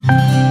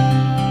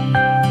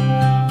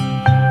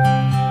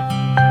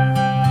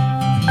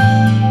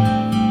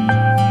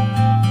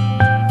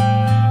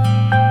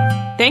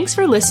Thanks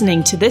for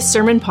listening to this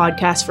sermon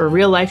podcast for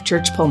Real Life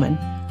Church Pullman.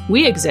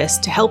 We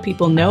exist to help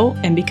people know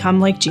and become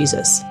like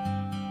Jesus.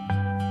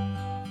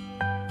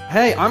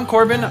 Hey, I'm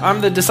Corbin.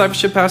 I'm the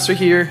discipleship pastor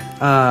here.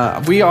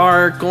 We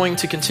are going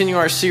to continue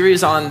our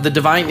series on the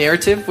divine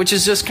narrative, which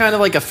is just kind of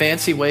like a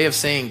fancy way of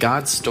saying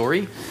God's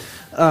story.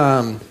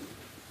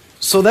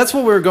 So that's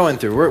what we're going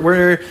through.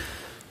 We're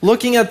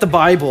looking at the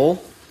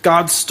Bible,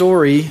 God's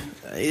story,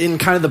 in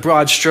kind of the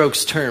broad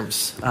strokes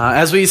terms.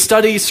 As we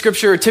study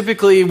scripture,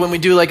 typically when we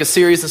do like a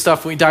series and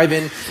stuff, we dive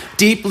in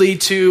deeply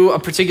to a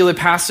particular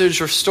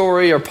passage or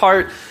story or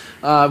part.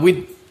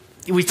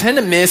 We tend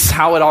to miss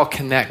how it all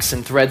connects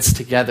and threads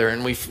together,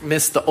 and we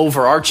miss the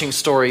overarching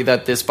story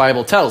that this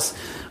Bible tells.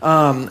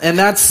 And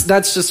that's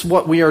just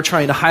what we are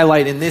trying to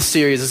highlight in this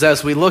series, is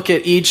as we look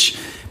at each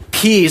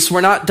piece, we're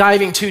not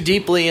diving too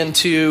deeply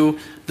into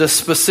the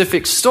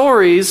specific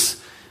stories.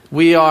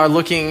 We are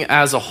looking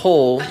as a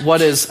whole. How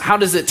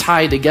does it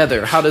tie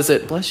together? How does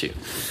it, bless you,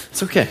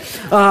 it's okay.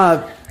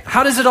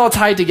 How does it all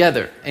tie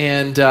together?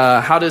 And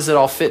how does it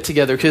all fit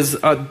together? Because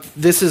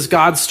this is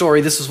God's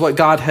story. This is what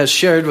God has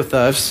shared with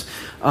us.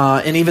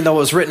 And even though it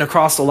was written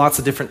across lots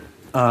of different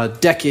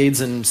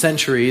decades and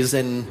centuries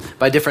and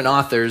by different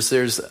authors,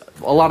 there's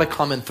a lot of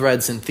common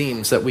threads and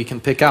themes that we can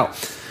pick out.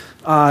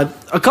 A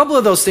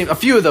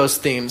few of those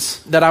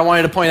themes that I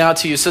wanted to point out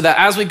to you, so that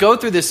as we go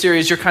through this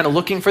series, you're kind of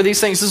looking for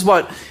these things. This is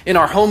what, in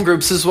our home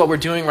groups, this is what we're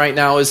doing right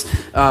now, is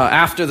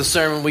after the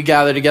sermon, we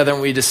gather together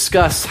and we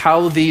discuss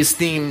how these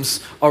themes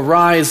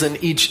arise in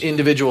each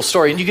individual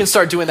story. And you can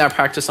start doing that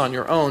practice on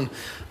your own.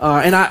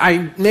 And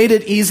I made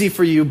it easy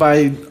for you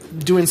by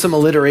doing some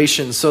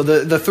alliteration. So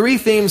the three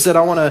themes that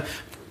I want to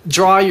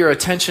draw your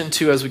attention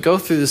to as we go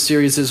through this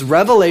series is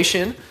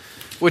revelation,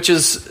 which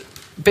is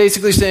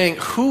basically saying,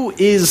 who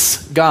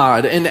is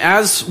God? And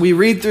as we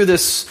read through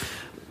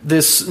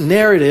this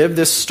narrative,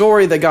 this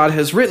story that God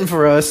has written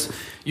for us,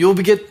 you'll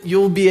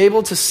be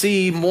able to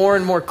see more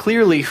and more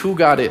clearly who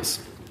God is.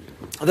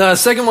 The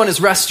second one is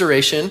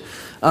restoration,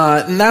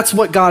 and that's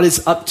what God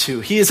is up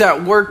to. He is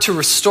at work to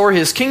restore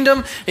his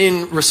kingdom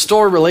and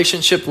restore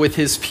relationship with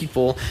his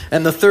people.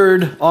 And the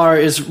third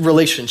is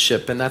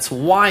relationship, and that's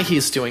why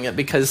he's doing it,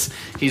 because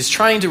he's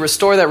trying to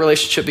restore that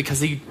relationship because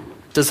he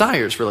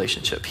desires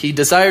relationship. He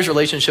desires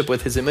relationship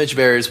with his image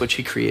bearers, which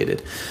he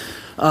created.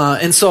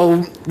 And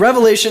so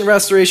revelation,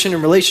 restoration,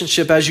 and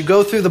relationship, as you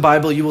go through the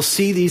Bible, you will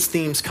see these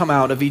themes come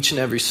out of each and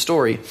every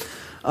story.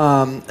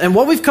 And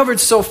what we've covered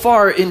so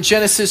far in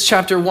Genesis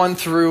chapter 1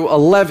 through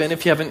 11,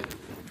 if you haven't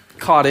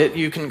caught it,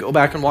 you can go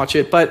back and watch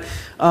it. But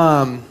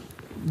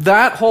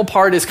that whole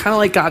part is kind of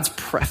like God's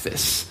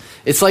preface.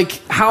 It's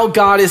like how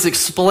God is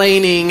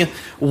explaining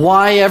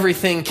why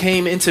everything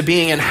came into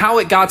being and how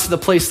it got to the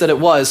place that it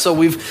was. So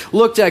we've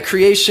looked at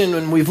creation,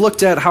 and we've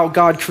looked at how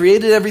God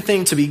created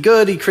everything to be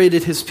good. He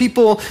created his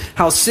people,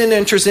 how sin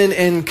enters in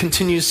and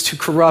continues to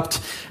corrupt.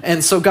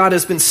 And so God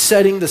has been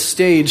setting the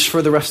stage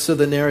for the rest of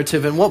the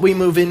narrative. And what we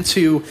move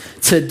into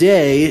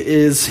today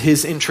is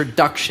his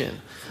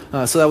introduction.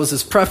 So that was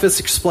his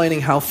preface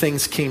explaining how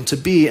things came to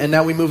be. And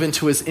now we move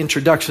into his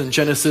introduction,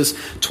 Genesis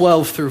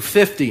 12 through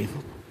 50.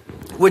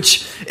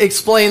 Which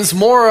explains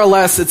more or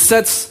less, it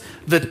sets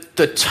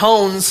the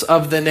tones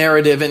of the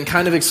narrative and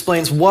kind of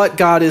explains what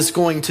God is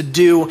going to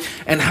do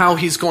and how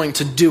he's going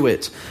to do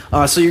it.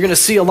 So you're going to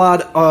see a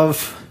lot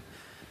of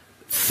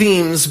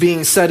themes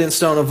being set in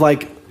stone of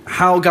like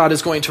how God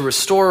is going to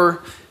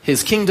restore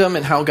his kingdom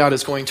and how God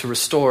is going to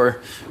restore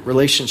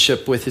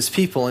relationship with his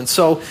people. And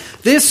so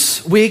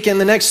this week and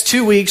the next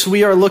 2 weeks,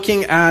 we are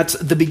looking at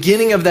the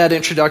beginning of that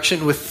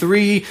introduction with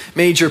three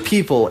major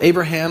people: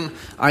 Abraham,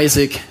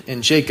 Isaac,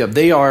 and Jacob.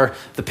 They are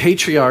the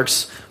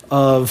patriarchs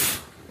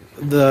of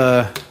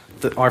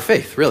our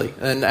faith, really.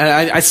 And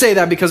I say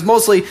that because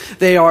mostly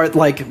they are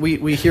like,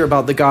 we hear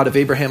about the God of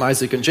Abraham,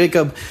 Isaac, and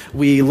Jacob.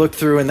 We look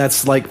through, and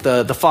that's like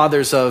the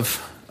fathers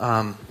of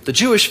the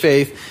Jewish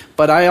faith,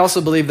 but I also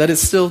believe that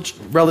it's still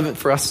relevant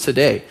for us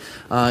today.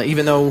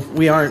 Even though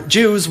we aren't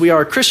Jews, we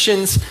are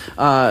Christians,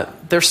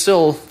 they're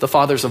still the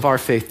fathers of our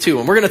faith too.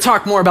 And we're going to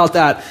talk more about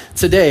that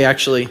today,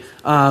 actually,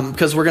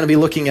 because we're going to be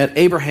looking at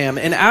Abraham.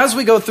 And as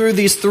we go through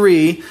these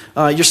three,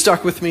 you're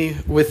stuck with me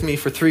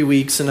for 3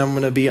 weeks, and I'm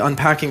going to be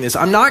unpacking this.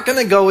 I'm not going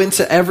to go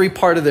into every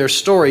part of their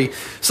story.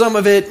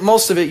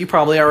 Most of it, you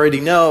probably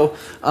already know,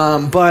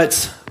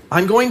 but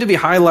I'm going to be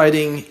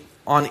highlighting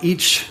on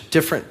each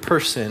different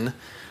person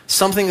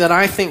something that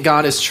I think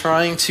God is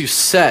trying to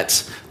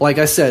set, like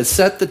I said,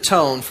 set the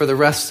tone for the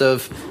rest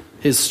of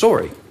his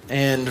story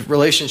and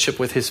relationship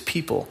with his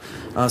people.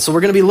 So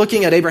we're going to be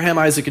looking at Abraham,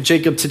 Isaac, and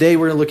Jacob. Today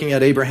we're looking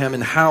at Abraham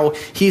and how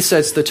he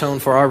sets the tone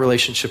for our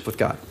relationship with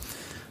God.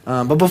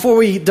 But before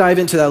we dive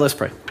into that, let's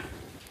pray.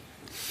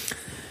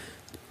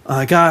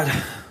 God,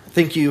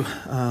 thank you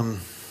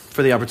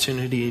for the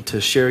opportunity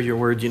to share your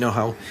word. You know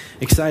how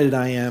excited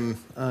I am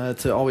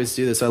to always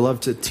do this. I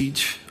love to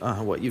teach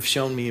what you've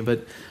shown me,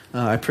 but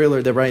I pray,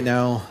 Lord, that right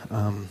now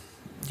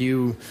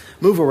you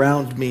move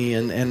around me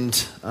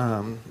and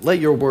let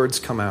your words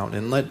come out,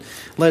 and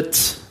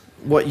let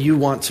what you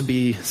want to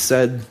be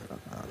said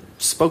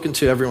spoken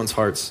to everyone's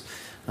hearts.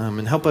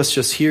 and help us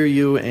just hear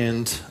you.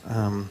 And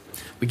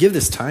we give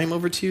this time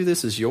over to you.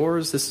 This is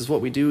yours. This is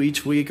what we do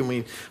each week, and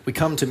we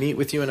come to meet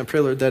with you. And I pray,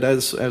 Lord, that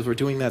as we're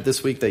doing that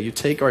this week, that you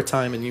take our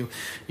time and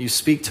you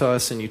speak to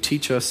us and you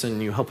teach us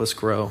and you help us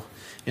grow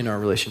in our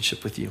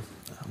relationship with you.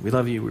 We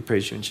love you. We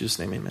praise you. In Jesus'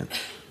 name, amen.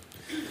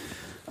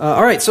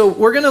 All right, so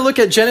we're going to look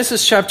at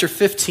Genesis chapter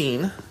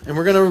 15, and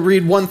we're going to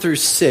read 1 through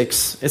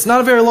 6. It's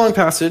not a very long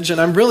passage, and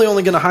I'm really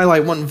only going to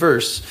highlight one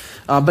verse.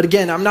 But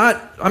again, I'm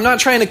not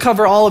trying to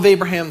cover all of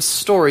Abraham's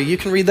story. You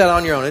can read that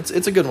on your own.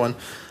 It's a good one.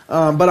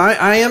 But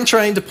I am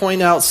trying to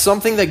point out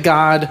something that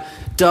God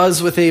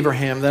does with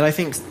Abraham that I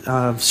think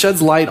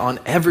sheds light on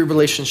every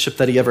relationship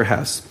that he ever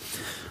has.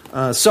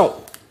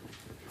 So,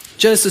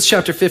 Genesis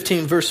chapter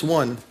 15, verse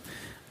 1.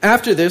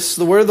 After this,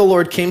 the word of the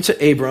Lord came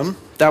to Abram.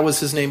 That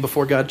was his name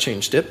before God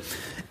changed it.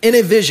 In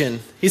a vision,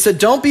 he said,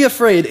 "Don't be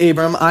afraid,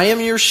 Abram. I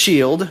am your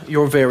shield,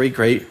 your very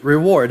great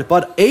reward."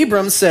 But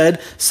Abram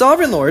said,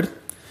 "Sovereign Lord,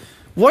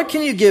 what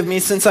can you give me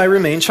since I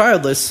remain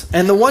childless?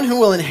 And the one who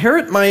will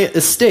inherit my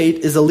estate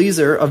is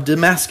Eliezer of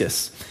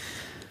Damascus."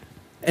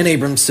 And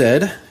Abram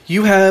said,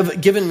 "You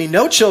have given me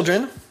no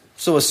children,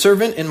 so a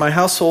servant in my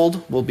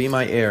household will be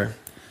my heir."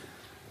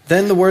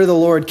 Then the word of the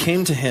Lord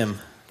came to him,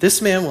 "This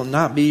man will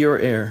not be your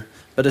heir,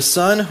 but a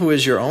son who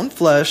is your own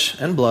flesh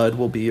and blood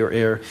will be your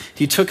heir."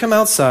 He took him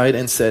outside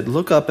and said,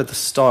 look up at the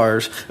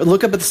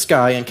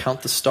sky and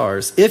count the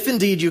stars. If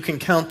indeed you can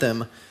count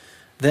them."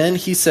 Then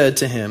he said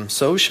to him,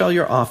 "So shall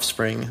your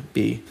offspring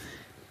be."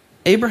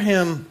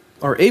 Abram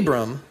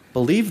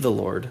believed the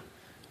Lord,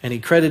 and he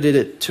credited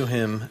it to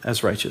him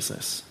as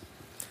righteousness.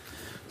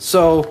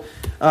 So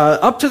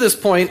up to this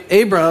point,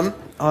 Abram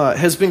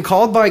has been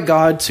called by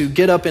God to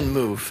get up and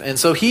move. And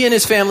so he and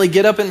his family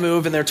get up and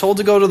move, and they're told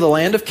to go to the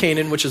land of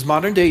Canaan, which is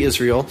modern-day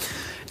Israel,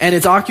 and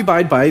it's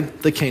occupied by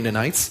the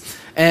Canaanites.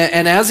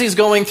 And as he's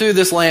going through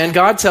this land,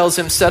 God tells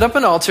him, "Set up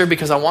an altar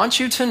because I want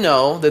you to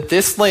know that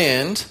this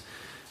land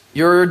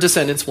your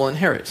descendants will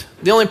inherit."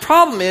 The only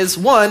problem is,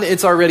 one,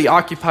 it's already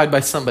occupied by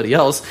somebody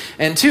else,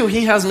 and two,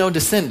 he has no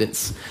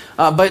descendants.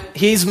 But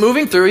he's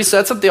moving through, he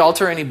sets up the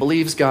altar, and he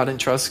believes God and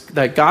trusts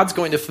that God's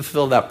going to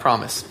fulfill that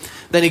promise.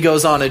 Then he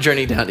goes on a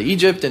journey down to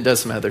Egypt and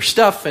does some other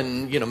stuff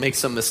and, makes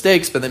some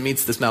mistakes, but then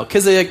meets this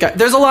Melchizedek guy.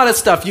 There's a lot of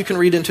stuff you can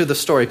read into the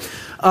story.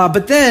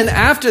 But then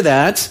after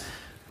that,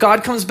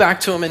 God comes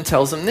back to him and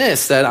tells him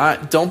this,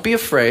 that don't be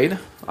afraid.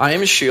 I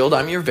am a shield.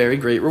 I'm your very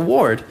great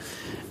reward.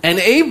 And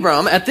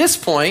Abram, at this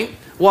point,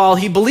 while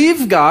he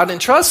believes God and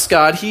trusts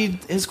God, he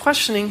is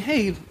questioning,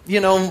 hey,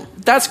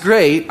 that's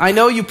great. I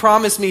know you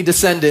promised me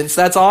descendants.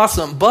 That's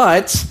awesome.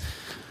 But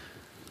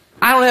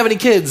I don't have any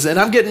kids, and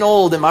I'm getting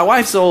old, and my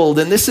wife's old,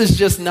 and this is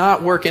just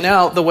not working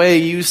out the way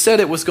you said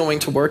it was going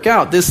to work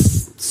out.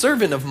 This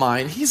servant of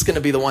mine, he's going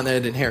to be the one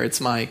that inherits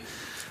my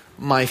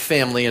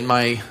family and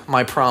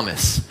my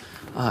promise.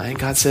 And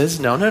God says,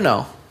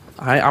 no.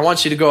 I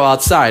want you to go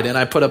outside. And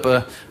I put up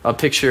a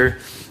picture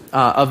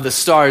of the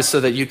stars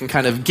so that you can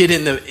kind of get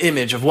in the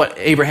image of what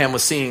Abraham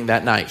was seeing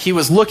that night. He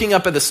was looking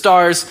up at the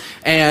stars,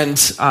 and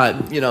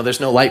there's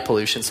no light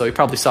pollution, so he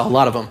probably saw a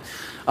lot of them.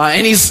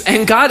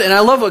 And I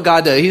love what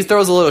God does. He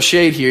throws a little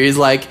shade here. He's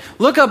like,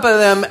 look up at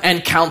them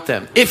and count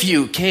them if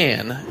you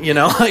can.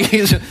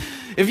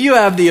 If you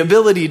have the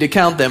ability to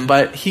count them.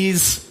 But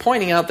he's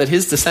pointing out that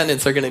his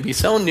descendants are going to be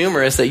so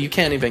numerous that you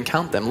can't even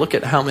count them. Look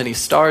at how many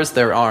stars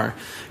there are.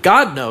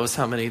 God knows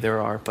how many there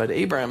are, but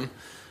Abram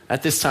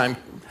at this time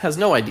has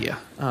no idea.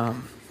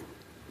 And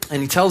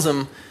he tells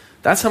him,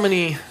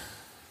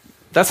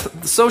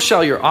 so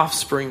shall your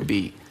offspring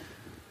be.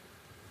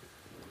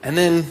 And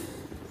then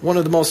one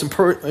of the most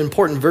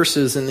important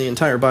verses in the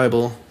entire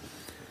Bible,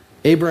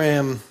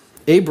 Abram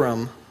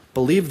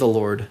believed the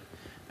Lord,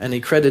 and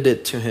he credited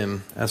it to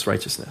him as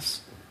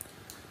righteousness.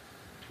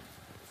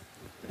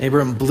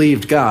 Abram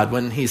believed God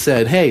when he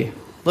said, hey,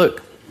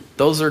 look,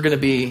 those are going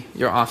to be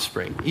your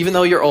offspring. Even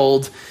though you're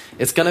old,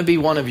 it's going to be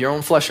one of your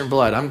own flesh and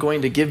blood. I'm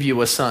going to give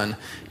you a son.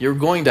 You're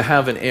going to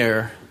have an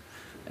heir,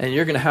 and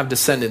you're going to have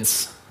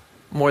descendants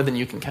more than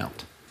you can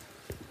count.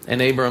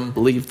 And Abram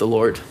believed the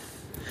Lord,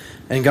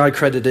 and God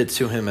credited it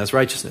to him as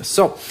righteousness.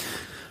 So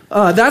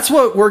that's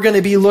what we're going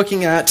to be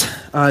looking at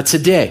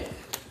today.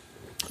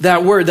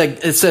 That word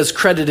that it says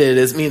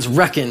credited means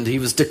reckoned. He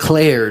was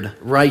declared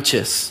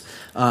righteous.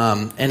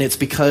 And it's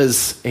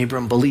because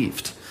Abram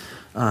believed.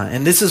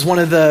 And this is one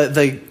of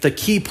the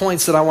key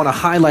points that I want to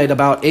highlight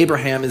about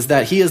Abraham, is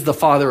that he is the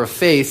father of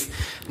faith,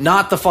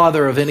 not the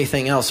father of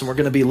anything else. And we're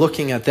going to be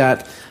looking at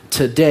that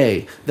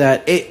today.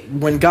 That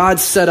when God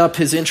set up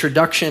his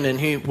introduction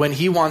and when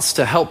he wants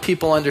to help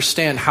people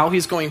understand how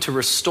he's going to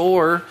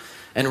restore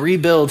and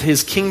rebuild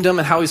his kingdom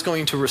and how he's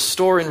going to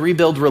restore and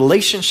rebuild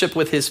relationship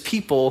with his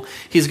people,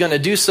 he's going to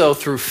do so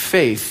through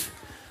faith,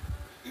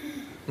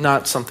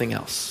 not something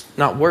else.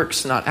 Not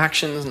works, not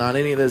actions, not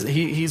any of this.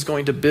 He's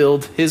going to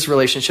build his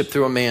relationship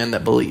through a man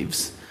that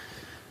believes.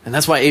 And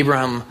that's why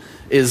Abraham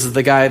is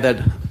the guy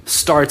that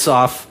starts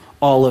off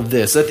all of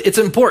this. It's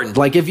important.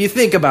 Like, if you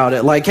think about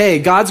it, like, hey,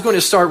 God's going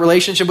to start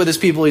relationship with his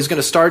people. He's going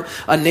to start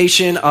a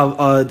nation,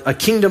 a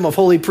kingdom of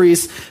holy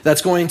priests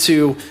that's going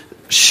to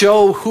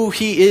show who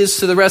he is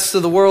to the rest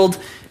of the world,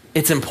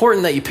 it's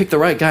important that you pick the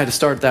right guy to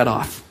start that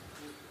off.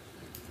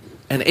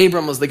 And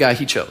Abram was the guy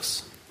he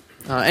chose.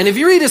 And if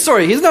you read his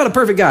story, he's not a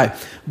perfect guy,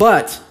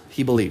 but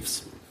he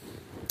believes.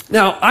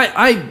 Now,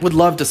 I would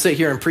love to sit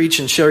here and preach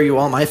and share you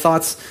all my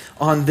thoughts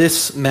on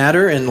this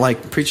matter and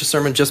like preach a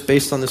sermon just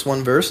based on this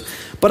one verse,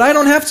 but I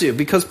don't have to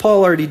because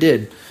Paul already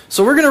did.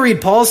 So we're going to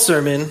read Paul's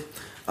sermon,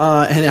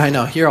 and I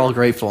know, you're all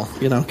grateful,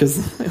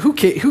 because who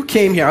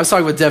came here? I was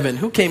talking with Devin.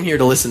 Who came here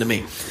to listen to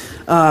me?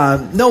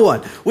 No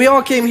one. We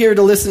all came here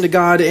to listen to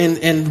God,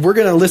 and we're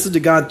going to listen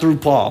to God through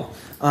Paul,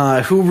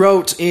 who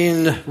wrote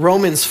in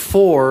Romans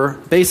 4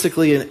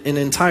 basically an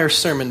entire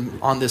sermon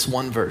on this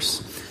one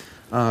verse.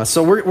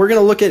 So we're going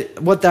to look at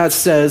what that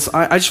says.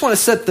 I just want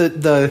to set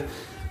the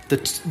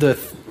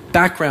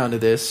background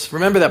of this.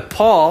 Remember that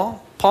Paul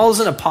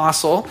is an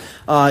apostle.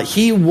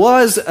 He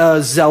was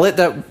a zealot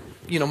that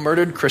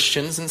murdered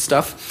Christians and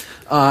stuff,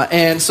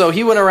 and so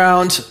he went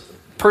around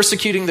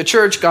persecuting the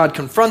church. God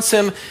confronts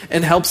him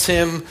and helps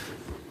him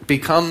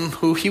become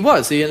who he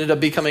was. He ended up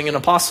becoming an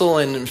apostle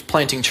and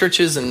planting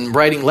churches and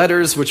writing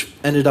letters, which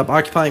ended up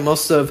occupying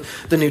most of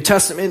the New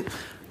Testament.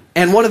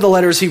 And one of the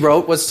letters he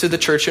wrote was to the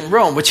church in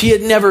Rome, which he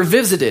had never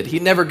visited. He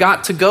never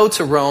got to go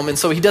to Rome, and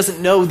so he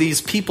doesn't know these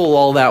people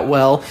all that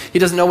well. He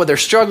doesn't know what they're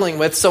struggling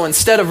with, so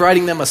instead of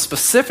writing them a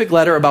specific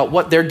letter about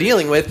what they're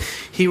dealing with,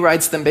 he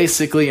writes them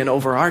basically an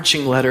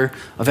overarching letter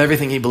of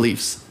everything he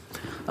believes,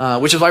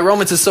 which is why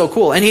Romans is so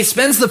cool. And he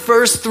spends the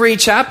first 3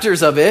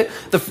 chapters of it,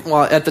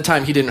 at the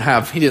time he didn't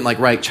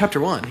write chapter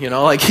 1, he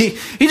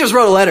just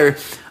wrote a letter.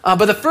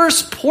 But the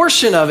first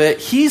portion of it,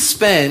 he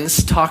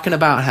spends talking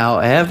about how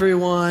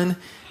everyone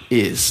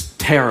is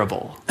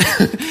terrible.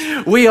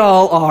 We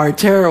all are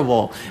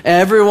terrible.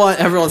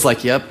 Everyone's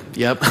like, yep,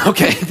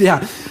 okay,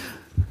 yeah.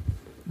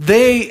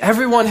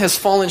 Everyone has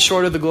fallen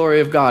short of the glory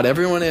of God.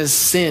 Everyone has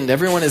sinned.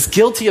 Everyone is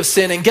guilty of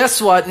sin. And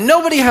guess what?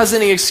 Nobody has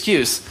any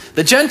excuse.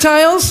 The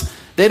Gentiles,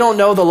 they don't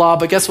know the law,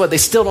 but guess what? They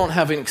still don't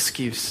have an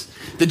excuse.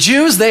 The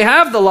Jews, they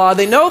have the law.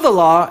 They know the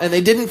law, and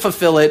they didn't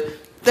fulfill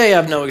it. They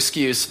have no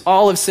excuse.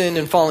 All have sinned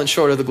and fallen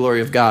short of the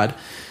glory of God.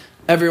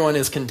 Everyone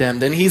is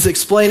condemned. And he's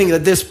explaining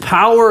that this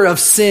power of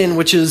sin,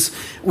 which is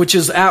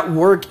at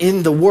work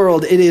in the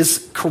world, it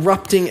is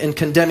corrupting and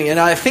condemning. And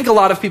I think a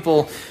lot of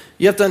people,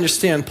 you have to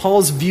understand,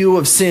 Paul's view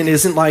of sin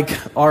isn't like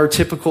our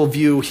typical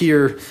view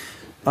here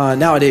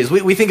nowadays.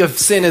 We think of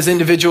sin as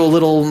individual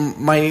little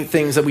minute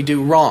things that we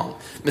do wrong,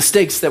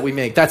 mistakes that we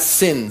make. That's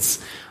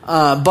sins.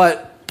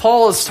 But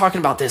Paul is talking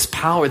about this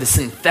power, this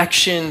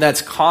infection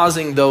that's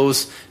causing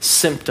those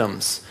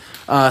symptoms.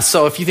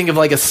 So if you think of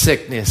like a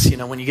sickness,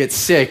 when you get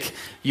sick,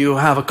 you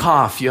have a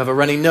cough, you have a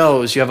runny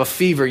nose, you have a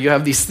fever, you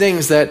have these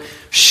things that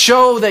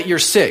show that you're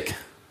sick.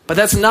 But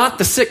that's not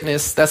the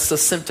sickness, that's the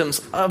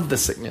symptoms of the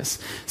sickness.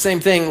 Same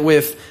thing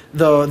with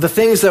the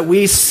things that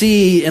we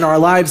see in our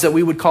lives that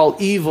we would call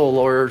evil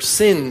or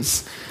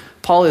sins.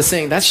 Paul is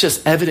saying that's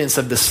just evidence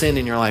of the sin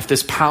in your life,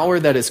 this power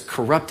that is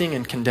corrupting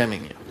and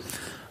condemning you.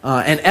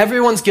 And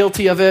everyone's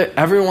guilty of it,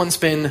 everyone's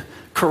been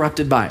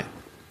corrupted by it.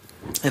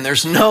 And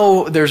there's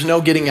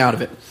no getting out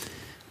of it,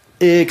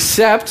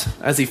 except,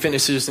 as he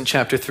finishes in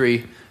chapter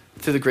 3,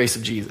 through the grace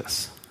of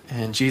Jesus.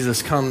 And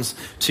Jesus comes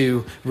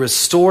to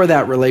restore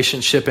that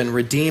relationship and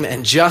redeem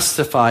and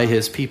justify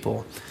his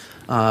people,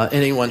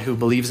 anyone who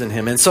believes in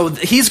him. And so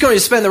he's going to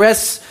spend the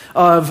rest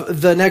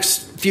of the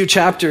next few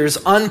chapters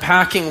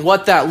unpacking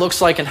what that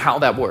looks like and how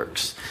that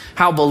works.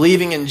 How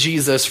believing in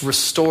Jesus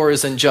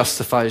restores and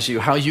justifies you.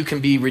 How you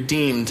can be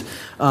redeemed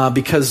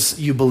because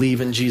you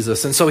believe in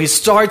Jesus. And so he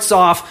starts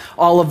off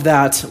all of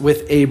that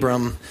with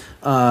Abram.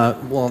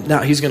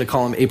 Now he's going to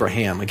call him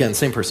Abraham. Again,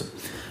 same person.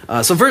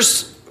 So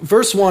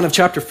verse 1 of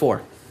chapter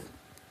 4.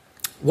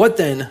 What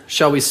then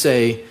shall we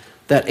say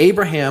that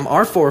Abraham,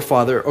 our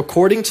forefather,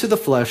 according to the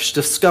flesh,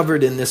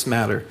 discovered in this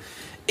matter?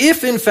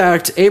 If in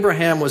fact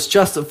Abraham was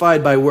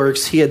justified by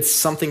works, he had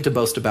something to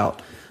boast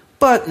about,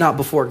 but not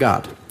before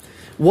God.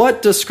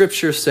 What does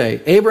Scripture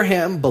say?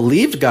 Abraham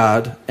believed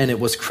God, and it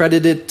was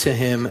credited to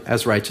him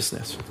as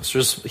righteousness.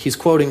 He's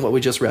quoting what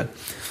we just read.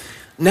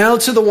 Now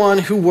to the one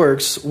who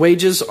works,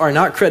 wages are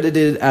not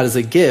credited as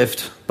a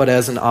gift, but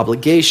as an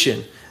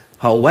obligation.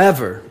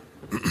 However,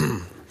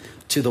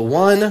 to the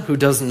one who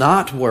does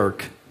not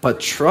work,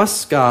 but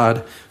trusts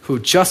God, who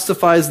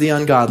justifies the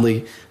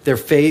ungodly, their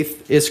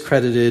faith is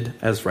credited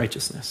as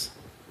righteousness.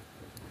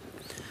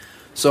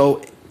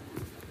 So,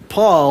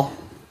 Paul,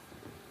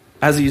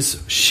 as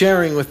he's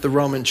sharing with the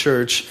Roman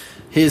church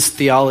his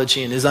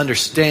theology and his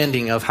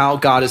understanding of how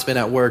God has been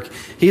at work,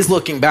 he's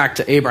looking back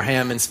to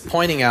Abraham and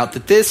pointing out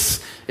that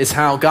this is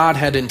how God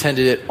had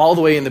intended it all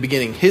the way in the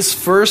beginning.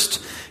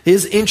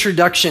 His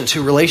introduction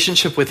to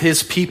relationship with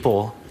his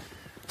people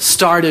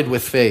started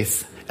with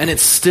faith, and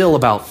it's still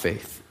about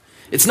faith.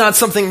 It's not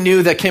something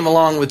new that came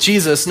along with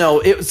Jesus. No,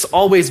 it's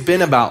always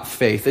been about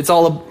faith. It's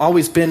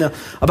always been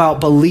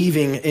about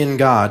believing in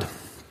God.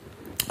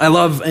 I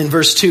love in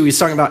verse 2, he's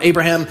talking about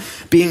Abraham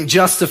being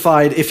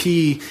justified if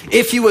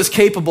he was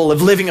capable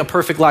of living a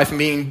perfect life and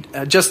being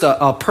just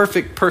a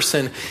perfect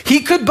person.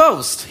 He could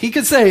boast. He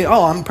could say,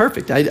 oh, I'm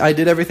perfect. I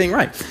did everything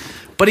right.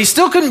 But he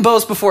still couldn't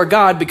boast before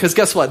God because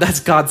guess what?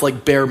 That's God's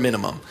like bare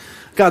minimum.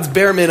 God's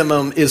bare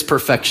minimum is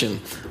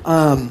perfection.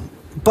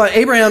 But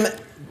Abraham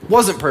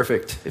wasn't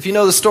perfect. If you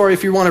know the story,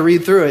 if you want to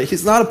read through it,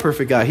 he's not a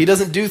perfect guy. He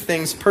doesn't do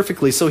things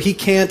perfectly, so he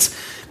can't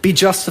be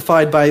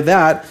justified by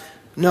that.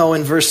 No,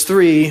 in verse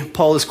 3,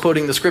 Paul is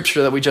quoting the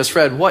scripture that we just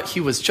read. What he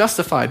was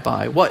justified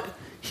by,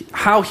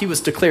 how he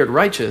was declared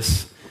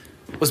righteous,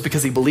 was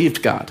because he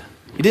believed God.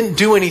 He didn't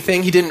do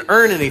anything. He didn't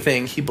earn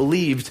anything. He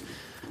believed,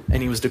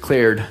 and he was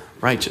declared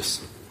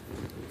righteous.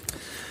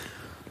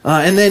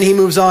 And then he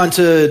moves on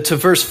to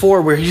verse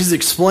 4, where he's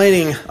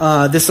explaining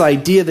this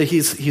idea that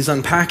he's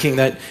unpacking,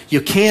 that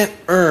you can't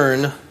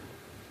earn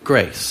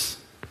grace.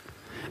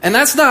 And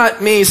that's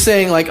not me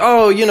saying like,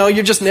 oh,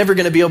 you're just never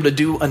going to be able to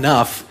do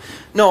enough.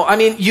 No, I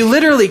mean, you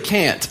literally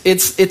can't.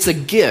 It's a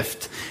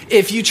gift.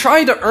 If you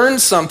try to earn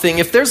something,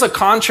 if there's a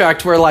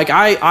contract where like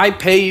I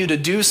pay you to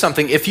do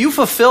something, if you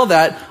fulfill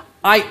that,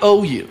 I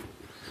owe you.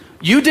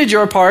 You did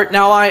your part,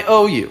 now I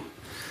owe you.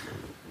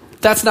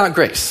 That's not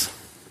grace.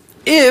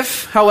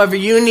 If, however,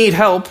 you need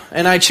help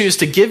and I choose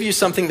to give you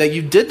something that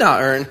you did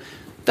not earn,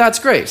 that's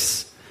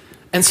grace.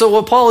 And so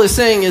what Paul is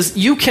saying is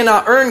you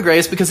cannot earn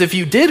grace, because if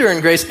you did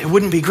earn grace, it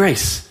wouldn't be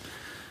grace.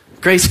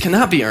 Grace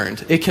cannot be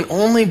earned. It can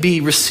only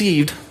be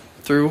received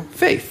through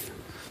faith.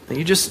 And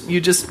you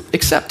just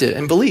accept it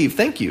and believe,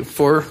 thank you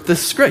for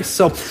this grace.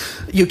 So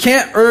you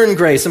can't earn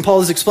grace, and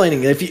Paul is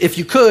explaining it. If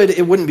you could,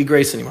 it wouldn't be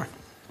grace anymore.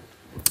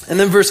 And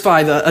then verse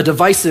 5, a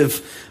divisive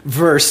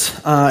verse,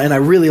 and I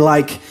really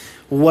like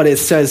what it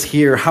says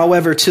here.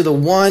 However, to the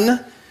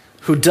one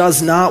who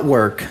does not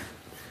work,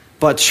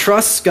 but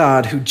trusts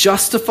God, who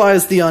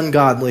justifies the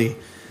ungodly,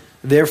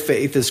 their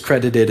faith is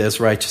credited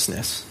as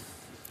righteousness.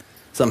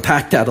 So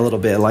unpack that a little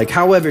bit. Like,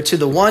 however, to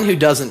the one who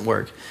doesn't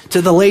work,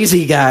 to the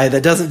lazy guy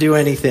that doesn't do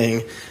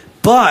anything,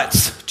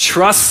 but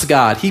trusts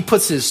God. He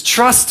puts his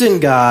trust in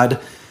God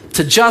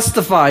to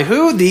justify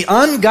who? The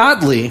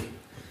ungodly.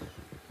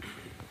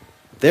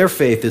 Their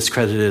faith is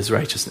credited as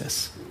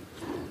righteousness.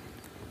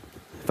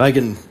 If I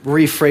can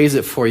rephrase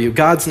it for you,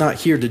 God's not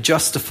here to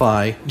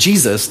justify.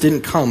 Jesus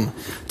didn't come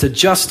to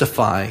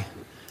justify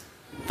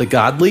the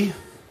godly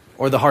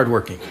or the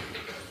hardworking.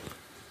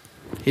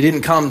 He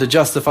didn't come to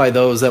justify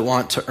those that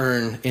want to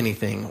earn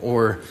anything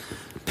or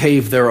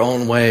pave their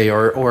own way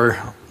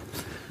or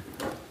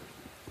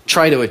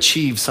try to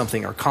achieve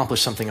something or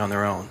accomplish something on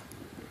their own.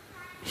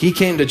 He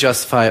came to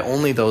justify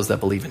only those that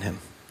believe in him.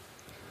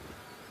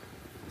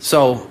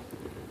 So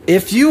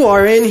if you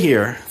are in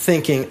here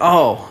thinking,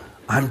 oh,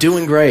 I'm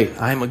doing great,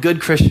 I'm a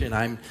good Christian,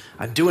 I'm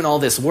doing all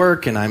this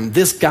work, and I'm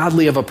this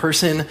godly of a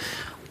person,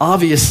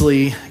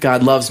 obviously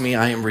God loves me,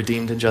 I am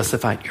redeemed and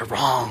justified. You're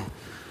wrong.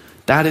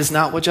 That is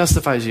not what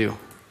justifies you.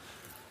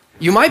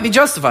 You might be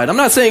justified. I'm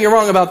not saying you're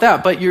wrong about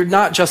that, but you're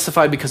not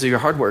justified because of your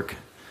hard work.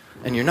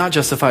 And you're not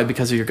justified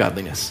because of your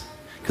godliness.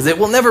 Because it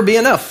will never be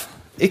enough.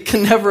 It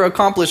can never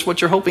accomplish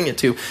what you're hoping it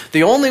to.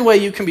 The only way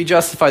you can be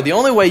justified, the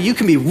only way you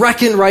can be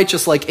reckoned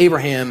righteous like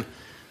Abraham,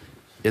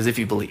 is if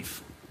you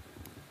believe.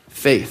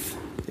 Faith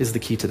is the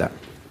key to that.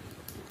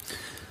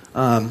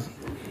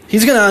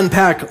 We're going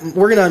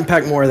to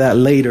unpack more of that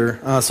later,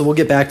 so we'll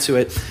get back to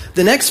it.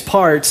 The next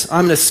part,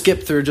 I'm going to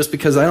skip through just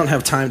because I don't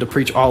have time to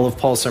preach all of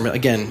Paul's sermon.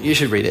 Again, you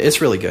should read it.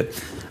 It's really good.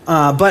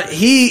 But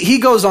he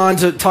goes on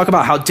to talk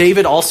about how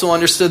David also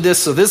understood this.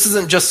 So this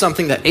isn't just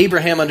something that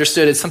Abraham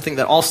understood. It's something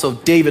that also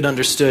David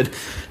understood.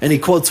 And he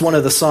quotes one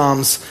of the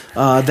Psalms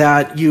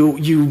that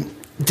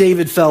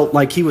David felt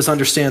like he was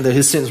understand that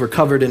his sins were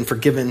covered and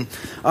forgiven.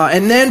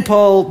 And then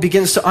Paul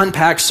begins to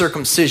unpack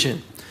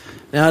circumcision.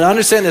 Now, to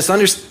understand this,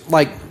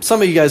 like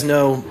some of you guys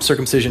know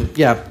circumcision.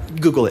 Yeah,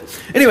 Google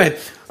it. Anyway,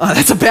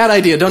 that's a bad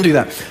idea. Don't do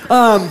that.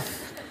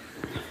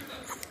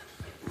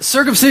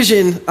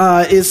 Circumcision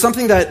is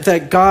something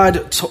that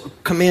God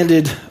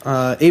commanded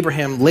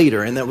Abraham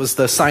later, and that was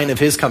the sign of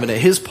his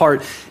covenant, his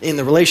part in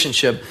the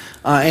relationship.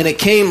 And it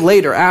came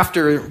later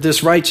after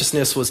this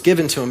righteousness was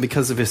given to him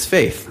because of his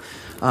faith.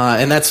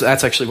 And that's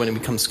actually when he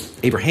becomes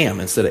Abraham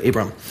instead of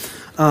Abram.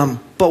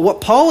 But what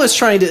Paul is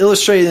trying to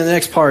illustrate in the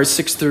next part,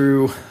 6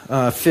 through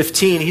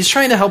 15, he's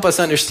trying to help us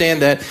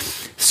understand that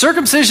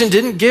circumcision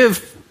didn't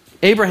give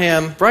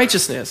Abraham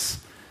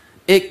righteousness.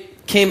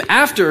 It came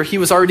after he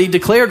was already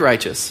declared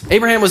righteous.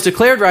 Abraham was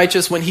declared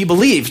righteous when he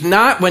believed,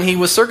 not when he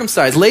was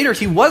circumcised. Later,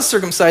 he was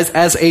circumcised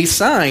as a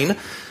sign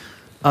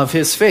of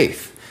his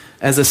faith,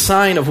 as a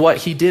sign of what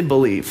he did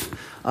believe.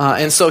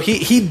 And so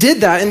he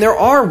did that, and there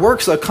are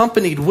works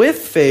accompanied with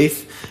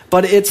faith,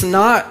 but it's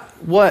not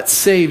what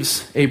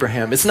saves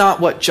Abraham. It's not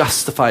what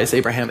justifies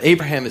Abraham.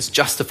 Abraham is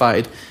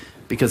justified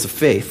because of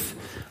faith.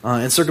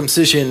 And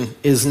circumcision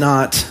is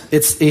not,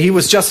 he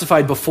was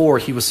justified before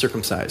he was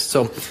circumcised.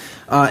 So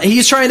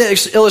he's trying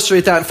to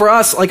illustrate that. And for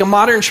us, like a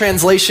modern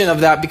translation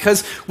of that,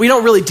 because we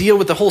don't really deal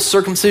with the whole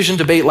circumcision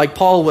debate like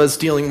Paul was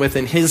dealing with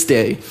in his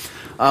day.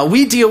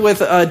 We deal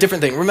with a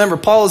different thing. Remember,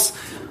 Paul's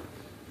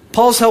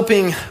Paul's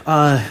helping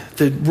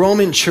the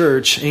Roman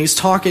church, and he's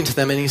talking to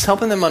them, and he's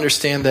helping them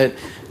understand that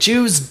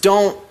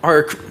Gentile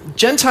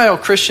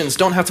Christians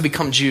don't have to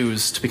become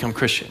Jews to become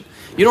Christian.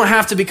 You don't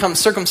have to become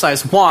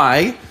circumcised.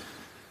 Why?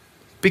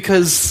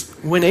 Because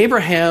when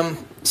Abraham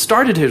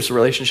started his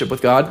relationship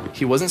with God,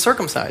 he wasn't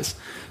circumcised.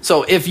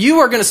 So if you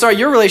are going to start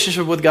your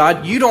relationship with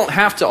God, you don't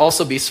have to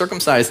also be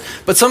circumcised.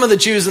 But some of the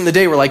Jews in the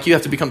day were like, you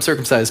have to become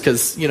circumcised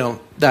because,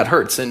 that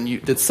hurts and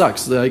it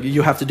sucks.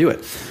 You have to do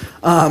it.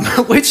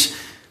 Which,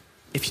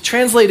 if you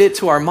translate it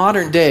to our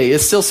modern day,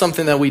 is still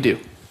something that we do.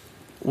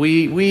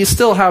 We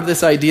still have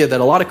this idea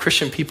that a lot of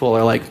Christian people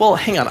are like, well,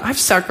 hang on, I've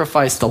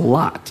sacrificed a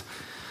lot.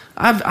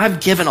 I've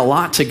given a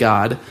lot to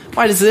God.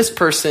 Why does this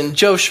person,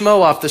 Joe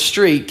Schmo off the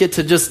street, get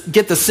to just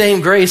get the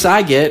same grace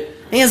I get?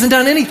 He hasn't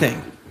done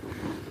anything.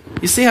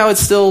 You see how it's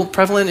still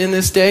prevalent in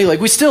this day? Like,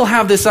 we still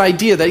have this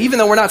idea that even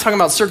though we're not talking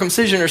about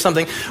circumcision or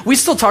something, we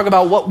still talk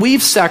about what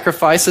we've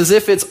sacrificed as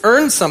if it's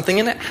earned something,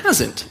 and it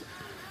hasn't.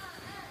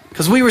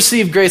 Because we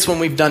receive grace when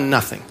we've done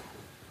nothing.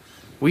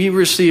 We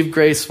receive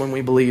grace when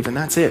we believe, and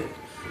that's it.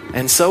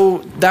 And so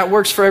that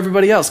works for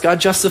everybody else. God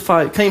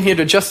came here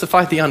to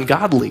justify the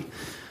ungodly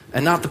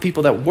and not the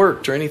people that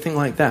worked or anything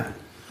like that.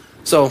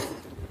 So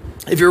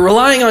if you're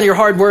relying on your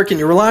hard work and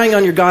you're relying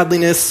on your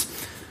godliness,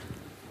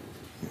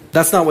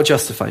 that's not what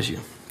justifies you.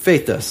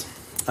 Faith does.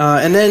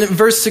 And then in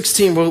verse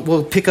 16,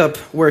 we'll pick up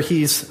where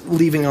he's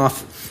leaving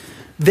off.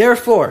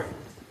 Therefore,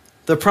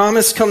 the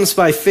promise comes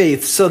by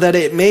faith so that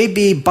it may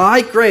be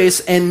by grace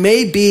and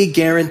may be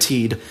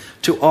guaranteed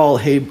to all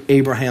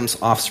Abraham's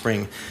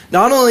offspring.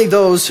 Not only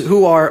those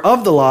who are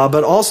of the law,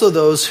 but also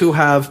those who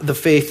have the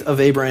faith of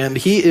Abraham.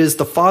 He is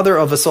the father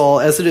of us all,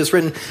 as it is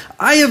written,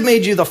 I have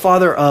made you the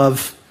father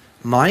of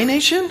my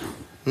nation?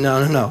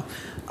 No.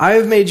 I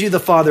have made you the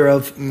father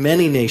of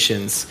many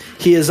nations.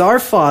 He is our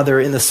father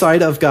in the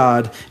sight of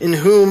God, in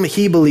whom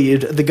he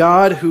believed, the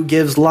God who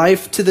gives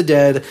life to the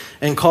dead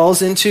and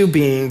calls into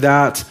being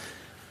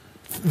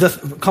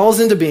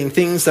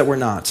things that were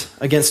not.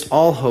 Against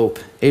all hope,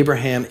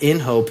 Abraham in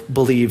hope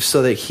believed,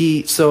 so that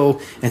he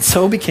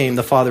became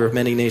the father of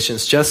many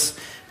nations, just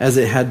as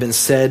it had been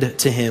said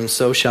to him,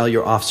 so shall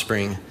your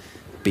offspring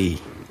be.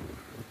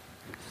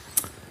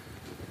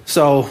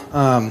 So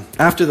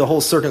after the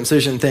whole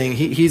circumcision thing,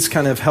 he's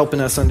kind of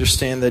helping us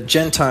understand that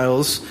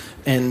Gentiles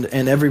and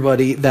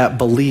everybody that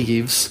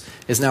believes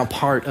is now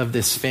part of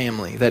this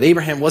family. That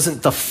Abraham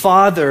wasn't the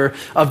father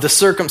of the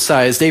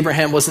circumcised.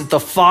 Abraham wasn't the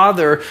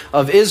father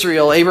of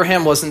Israel.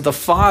 Abraham wasn't the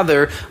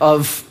father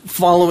of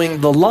following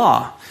the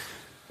law.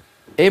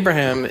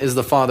 Abraham is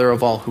the father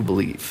of all who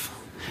believe.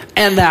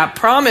 And that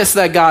promise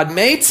that God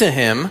made to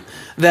him,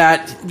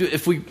 that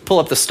if we pull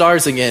up the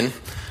stars again,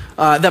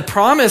 the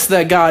promise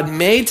that God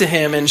made to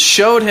him and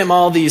showed him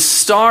all these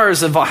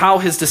stars of how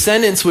his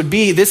descendants would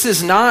be, this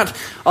is not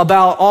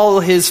about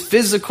all his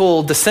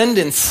physical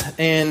descendants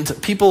and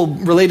people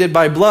related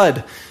by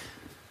blood.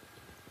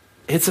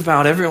 It's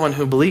about everyone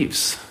who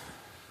believes.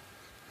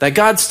 That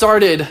God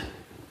started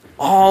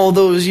all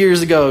those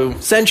years ago,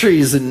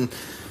 centuries and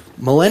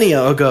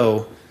millennia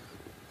ago,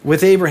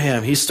 with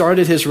Abraham. He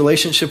started his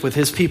relationship with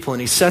his people,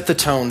 and he set the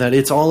tone that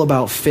it's all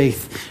about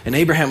faith. And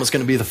Abraham was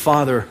going to be the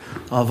father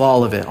of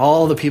all of it,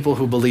 all the people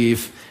who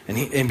believe.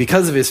 And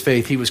because of his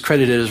faith, he was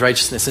credited as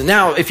righteousness. And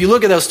now, if you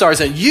look at those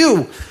stars and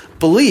you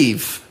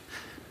believe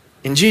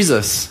in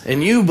Jesus,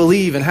 and you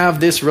believe and have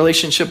this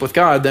relationship with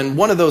God, then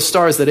one of those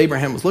stars that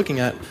Abraham was looking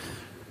at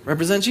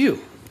represents you.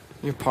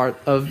 You're part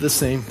of the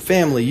same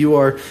family. You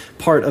are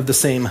part of the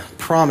same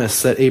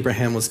promise that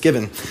Abraham was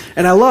given.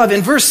 And I love,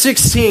 in verse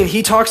 16,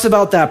 he talks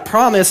about that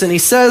promise, and he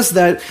says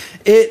that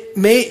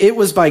it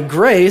was by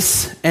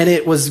grace, and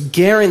it was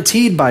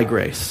guaranteed by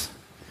grace.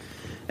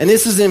 And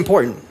this is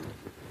important,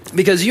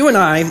 because you and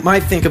I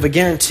might think of a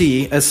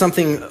guarantee as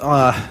something,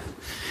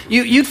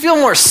 you'd feel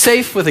more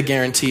safe with a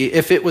guarantee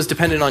if it was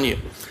dependent on you.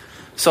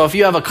 So if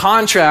you have a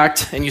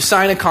contract and you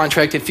sign a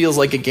contract, it feels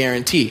like a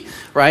guarantee,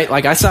 right?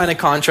 Like I sign a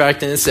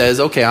contract and it says,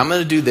 okay, I'm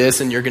going to do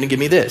this and you're going to give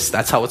me this.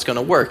 That's how it's going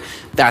to work.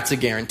 That's a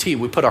guarantee.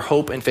 We put our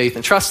hope and faith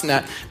and trust in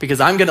that because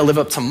I'm going to live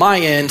up to my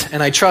end,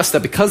 and I trust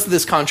that because of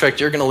this contract,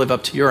 you're going to live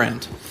up to your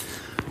end.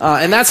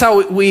 And that's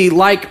how we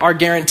like our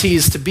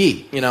guarantees to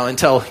be,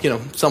 until,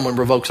 someone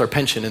revokes our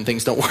pension and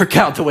things don't work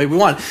out the way we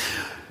want,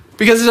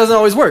 because it doesn't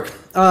always work.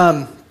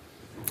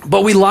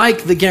 But we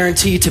like the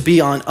guarantee to be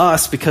on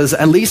us because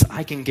at least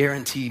I can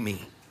guarantee me,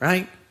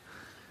 right?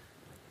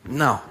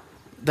 No,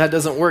 that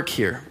doesn't work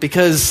here.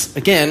 Because,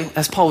 again,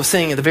 as Paul was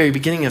saying at the very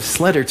beginning of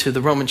his letter to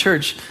the Roman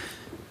church,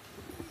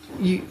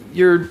 you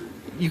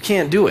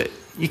can't do it.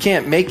 You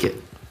can't make it.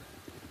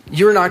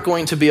 You're not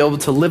going to be able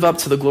to live up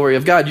to the glory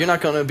of God. You're not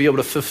going to be able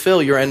to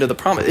fulfill your end of the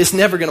promise. It's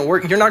never going to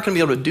work. You're not going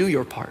to be able to do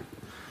your part.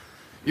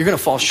 You're going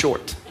to fall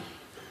short.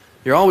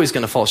 You're always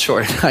going to fall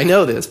short. I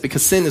know this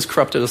because sin has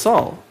corrupted us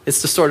all.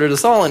 It's distorted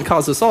us all and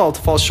caused us all to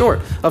fall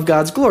short of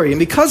God's glory. And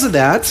because of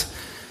that,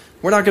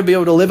 we're not going to be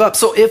able to live up.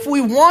 So if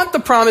we want the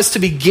promise to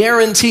be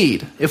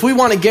guaranteed, if we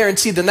want a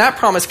guarantee, then that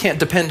promise can't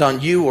depend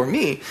on you or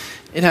me.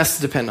 It has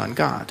to depend on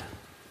God.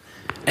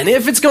 And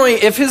if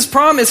his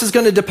promise is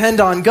going to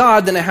depend on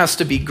God, then it has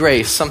to be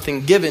grace,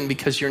 something given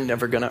because you're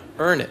never going to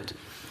earn it.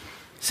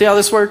 See how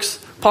this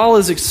works? Paul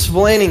is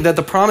explaining that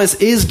the promise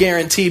is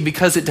guaranteed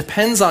because it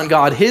depends on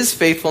God, his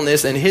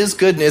faithfulness and his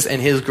goodness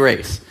and his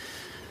grace.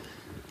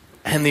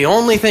 And the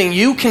only thing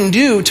you can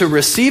do to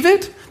receive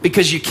it,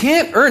 because you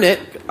can't earn it,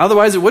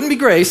 otherwise it wouldn't be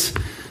grace,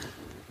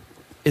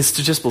 is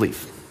to just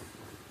believe.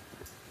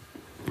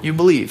 You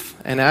believe.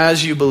 And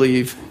as you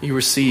believe, you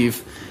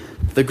receive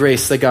the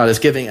grace that God is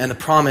giving, and the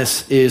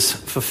promise is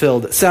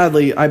fulfilled.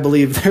 Sadly, I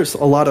believe there's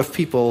a lot of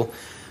people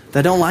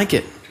that don't like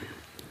it.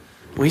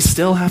 We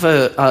still have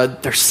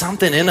there's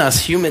something in us,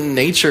 human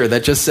nature,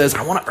 that just says,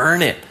 I want to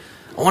earn it.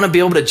 I want to be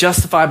able to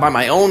justify by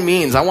my own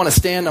means. I want to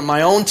stand on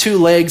my own two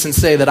legs and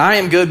say that I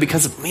am good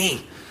because of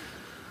me.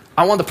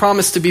 I want the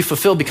promise to be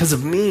fulfilled because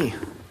of me.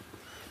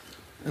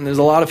 And there's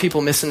a lot of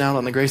people missing out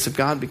on the grace of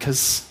God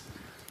because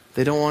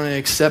they don't want to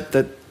accept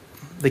that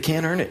they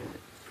can't earn it.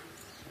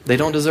 They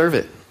don't deserve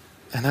it.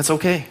 And that's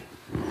okay.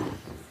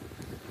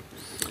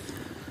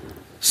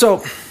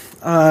 So,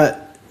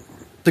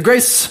 the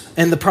grace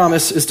and the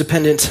promise is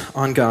dependent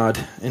on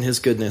God and his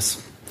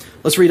goodness.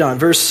 Let's read on.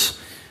 Verse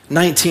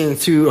 19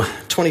 through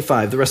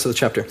 25, the rest of the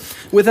chapter.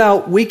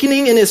 Without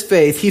weakening in his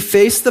faith, he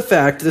faced the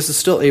fact, this is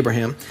still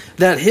Abraham,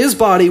 that his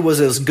body was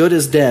as good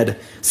as dead,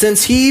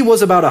 since he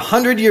was about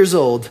 100 years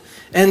old,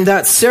 and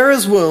that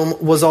Sarah's womb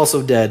was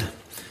also dead.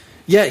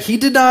 Yet he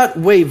did not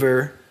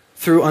waver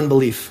through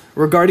unbelief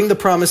regarding the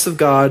promise of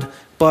God,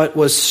 but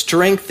was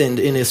strengthened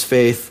in his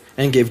faith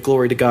and gave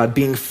glory to God,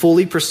 being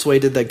fully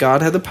persuaded that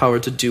God had the power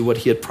to do what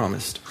he had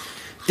promised.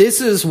 This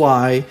is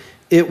why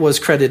it was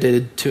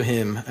credited to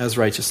him as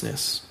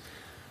righteousness.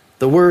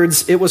 The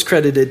words, it was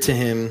credited to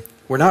him,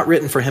 were not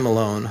written for him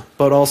alone,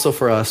 but also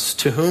for us,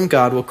 to whom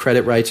God will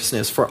credit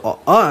righteousness, for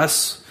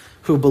us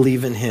who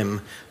believe in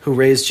him, who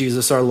raised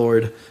Jesus our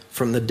Lord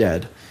from the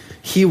dead.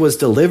 He was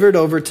delivered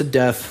over to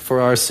death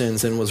for our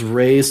sins and was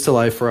raised to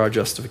life for our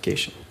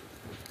justification.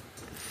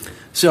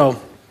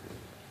 So,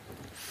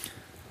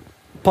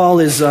 Paul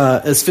is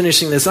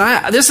finishing this.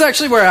 This is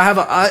actually where I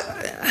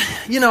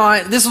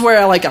have this is where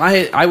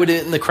I would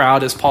in the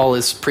crowd as Paul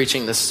is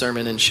preaching this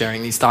sermon and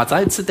sharing these thoughts.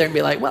 I'd sit there and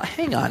be like, well,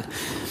 hang on.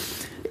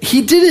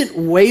 He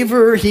didn't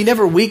waver. He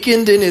never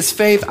weakened in his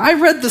faith. I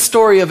read the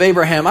story of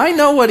Abraham. I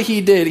know what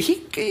he did.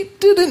 He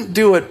didn't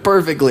do it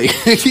perfectly.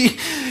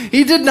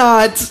 He did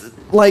not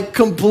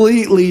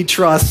completely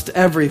trust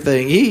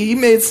everything. He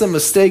made some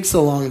mistakes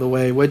along the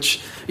way, which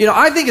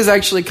I think is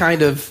actually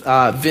kind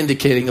of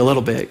vindicating a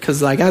little bit,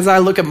 because as I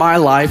look at my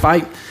life,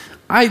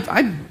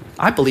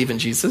 I believe in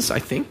Jesus. I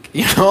think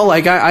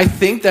I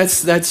think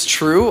that's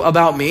true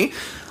about me,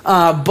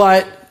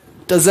 but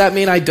does that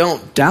mean I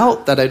don't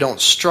doubt, that I don't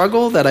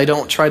struggle, that I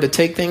don't try to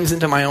take things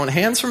into my own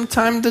hands from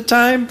time to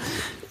time?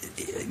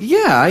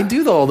 Yeah, I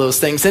do all those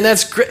things, and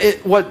that's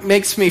great. What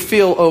makes me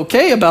feel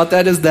okay about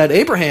that is that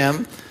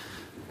Abraham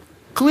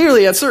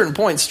clearly at certain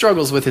points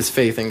struggles with his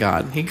faith in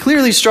God. He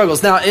clearly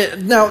struggles. Now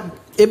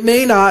it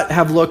may not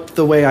have looked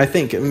the way I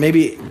think.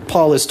 Maybe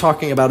Paul is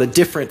talking about a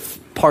different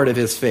part of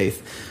his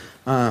faith.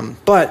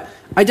 But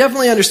I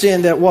definitely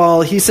understand that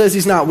while he says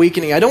he's not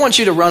weakening, I don't want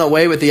you to run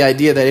away with the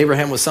idea that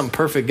Abraham was some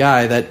perfect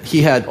guy, that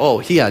he had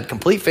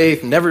complete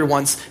faith, never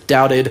once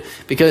doubted,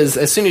 because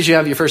as soon as you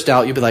have your first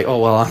doubt, you'll be like, oh,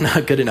 well, I'm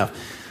not good enough.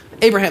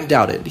 Abraham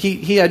doubted.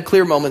 He had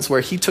clear moments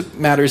where he took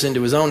matters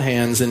into his own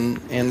hands,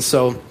 and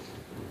so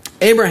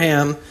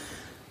Abraham,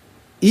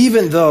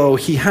 even though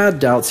he had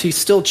doubts, he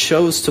still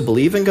chose to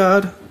believe in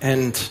God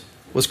and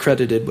was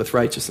credited with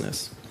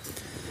righteousness.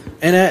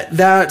 And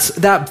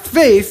that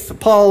faith,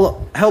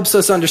 Paul helps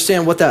us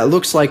understand what that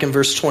looks like in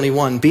verse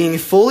 21, being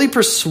fully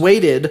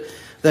persuaded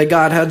that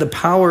God had the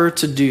power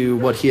to do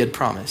what he had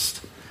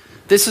promised.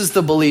 This is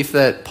the belief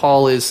that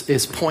Paul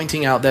is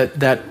pointing out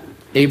that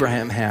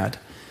Abraham had.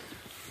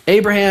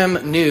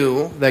 Abraham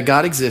knew that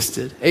God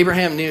existed.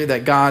 Abraham knew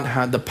that God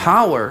had the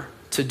power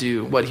to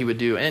do what he would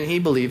do, and he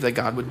believed that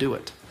God would do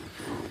it.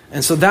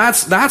 And so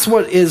that's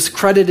what is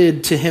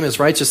credited to him as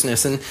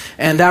righteousness.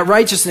 And that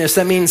righteousness,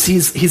 that means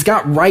he's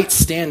got right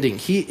standing.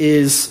 He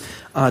is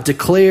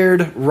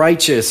declared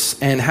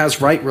righteous and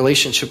has right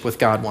relationship with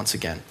God once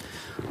again.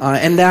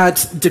 And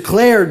that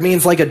declared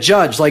means like a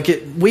judge.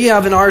 We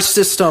have in our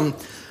system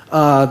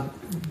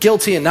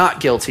guilty and not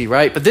guilty,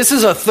 right? But this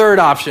is a third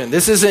option.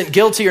 This isn't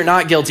guilty or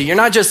not guilty. You're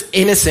not just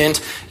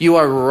innocent, you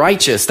are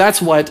righteous.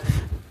 That's what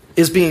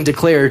is being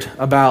declared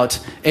about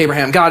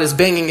Abraham. God is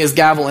banging his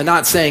gavel and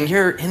not saying,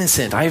 you're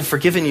innocent, I have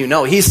forgiven you.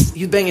 No, he's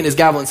banging his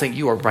gavel and saying,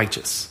 you are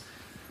righteous.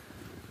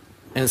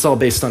 And it's all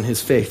based on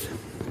his faith.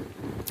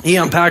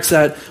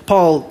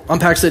 Paul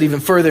unpacks that even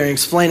further in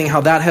explaining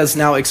how that has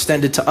now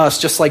extended to us,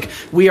 just like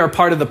we are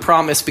part of the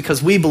promise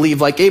because we believe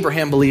like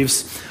Abraham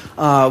believes.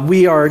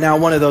 We are now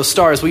one of those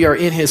stars. We are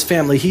in his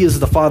family. He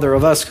is the father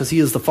of us because he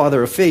is the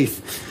father of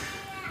faith.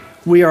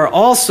 We are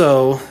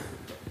also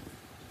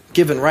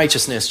given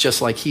righteousness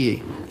just like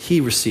he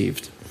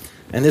received.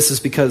 And this is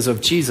because of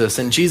Jesus.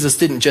 And Jesus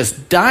didn't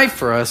just die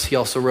for us, he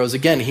also rose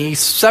again. He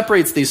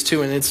separates these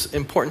two, and it's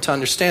important to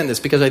understand this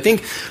because I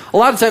think a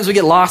lot of times we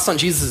get lost on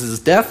Jesus'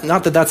 death.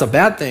 Not that that's a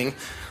bad thing,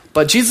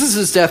 but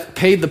Jesus' death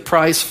paid the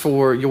price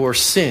for your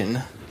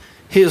sin.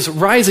 His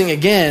rising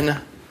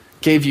again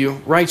gave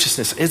you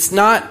righteousness. It's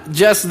not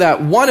just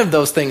that one of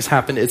those things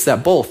happened, it's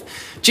that both.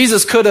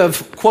 Jesus could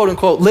have, quote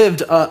unquote,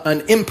 lived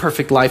an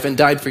imperfect life and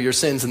died for your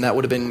sins, and that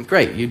would have been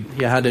great. You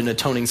had an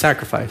atoning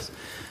sacrifice.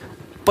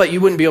 But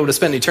you wouldn't be able to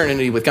spend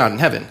eternity with God in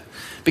heaven.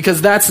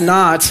 Because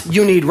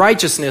you need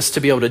righteousness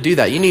to be able to do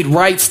that. You need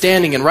right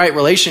standing and right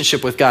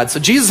relationship with God. So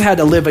Jesus had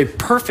to live a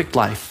perfect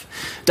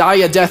life, die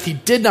a death he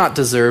did not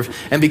deserve,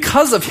 and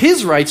because of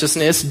his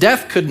righteousness,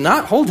 death could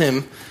not hold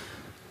him.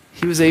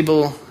 He was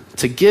able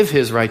to give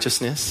his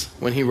righteousness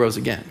when he rose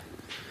again.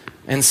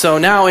 And so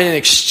now in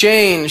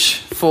exchange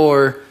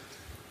for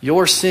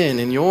your sin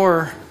and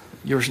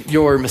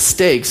your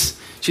mistakes,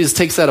 Jesus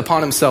takes that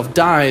upon himself,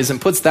 dies, and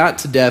puts that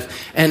to death.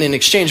 And in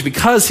exchange,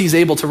 because he's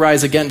able to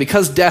rise again,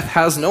 because death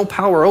has no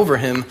power over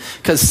him,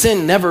 because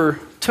sin never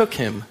took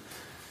him,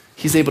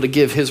 he's able to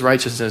give his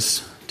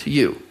righteousness to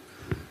you.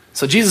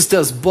 So Jesus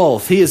does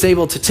both. He is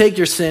able to take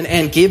your sin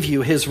and give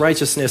you his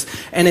righteousness.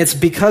 And it's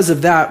because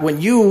of that,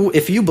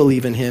 if you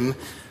believe in him,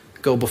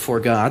 go before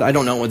God. I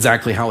don't know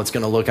exactly how it's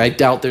going to look. I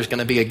doubt there's going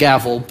to be a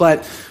gavel,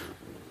 but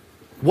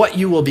what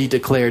you will be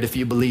declared if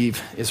you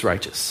believe is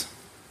righteous.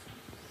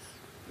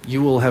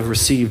 You will have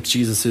received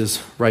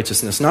Jesus'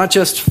 righteousness. Not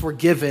just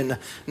forgiven,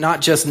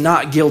 not just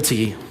not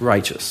guilty,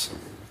 righteous.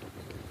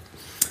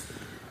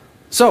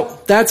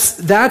 So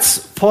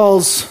that's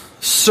Paul's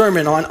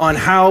sermon on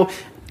how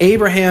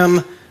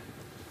Abraham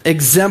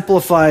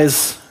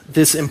exemplifies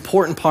this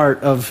important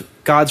part of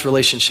God's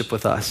relationship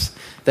with us.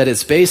 That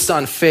it's based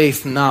on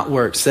faith, not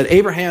works. That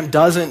Abraham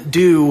doesn't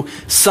do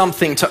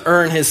something to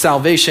earn his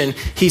salvation.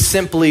 He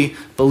simply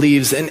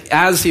believes. And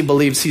as he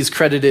believes, he's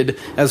credited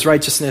as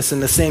righteousness.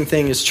 And the same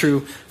thing is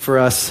true for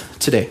us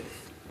today.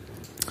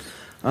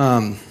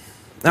 Now,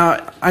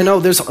 I know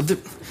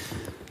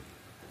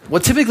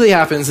what typically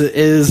happens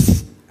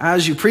is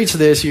as you preach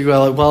this, you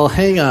go, well,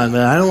 hang on,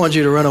 man. I don't want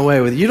you to run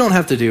away with it. You don't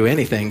have to do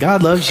anything.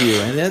 God loves you.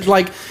 And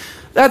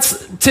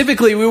that's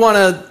typically we want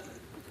to,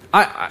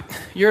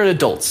 you're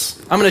adults.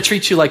 I'm going to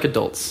treat you like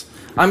adults.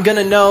 I'm going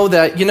to know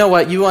that, you know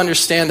what, you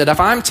understand that if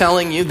I'm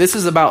telling you this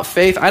is about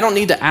faith, I don't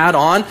need to add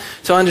on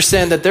to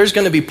understand that there's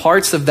going to be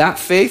parts of that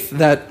faith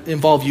that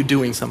involve you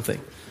doing something.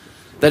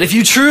 That if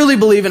you truly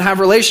believe and have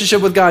a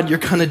relationship with God, you're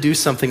going to do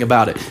something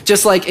about it.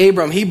 Just like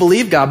Abram, he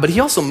believed God, but he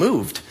also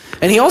moved.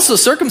 And he also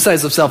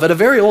circumcised himself at a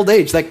very old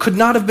age. That could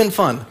not have been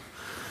fun.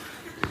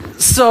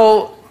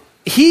 So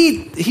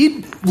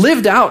he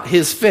lived out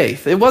his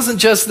faith. It wasn't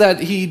just that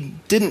he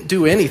didn't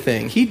do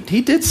anything. He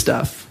did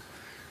stuff.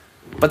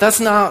 But that's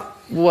not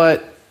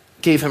what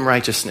gave him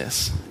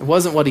righteousness. It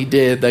wasn't what he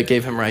did that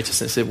gave him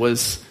righteousness. It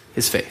was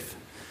his faith.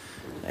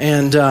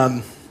 And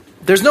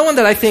there's no one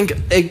that I think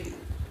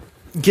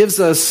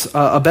gives us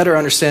a better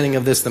understanding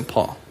of this than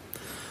Paul.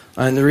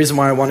 And the reason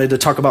why I wanted to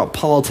talk about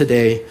Paul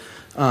today,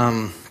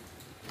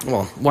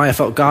 why I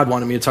felt God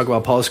wanted me to talk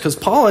about Paul is because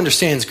Paul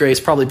understands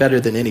grace probably better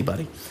than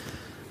anybody.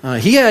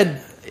 He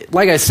had,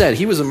 like I said,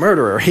 he was a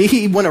murderer.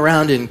 He went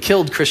around and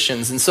killed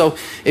Christians. And so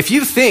if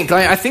you think,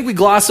 I think we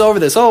gloss over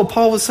this,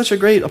 Paul was such a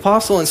great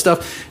apostle and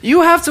stuff.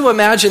 You have to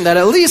imagine that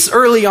at least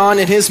early on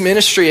in his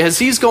ministry, as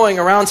he's going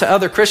around to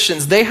other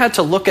Christians, they had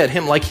to look at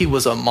him like he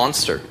was a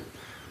monster.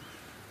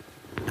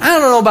 I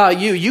don't know about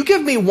you. You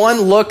give me one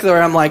look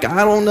there, I'm like,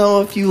 I don't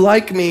know if you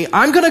like me.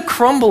 I'm going to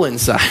crumble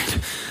inside.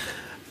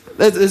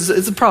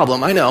 It's a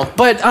problem, I know.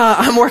 But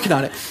I'm working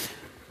on it.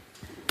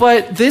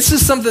 But this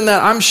is something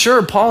that I'm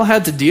sure Paul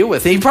had to deal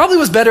with. He probably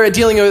was better at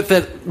dealing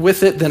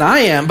with it than I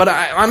am, but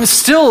I'm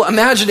still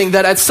imagining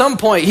that at some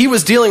point he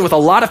was dealing with a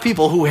lot of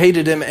people who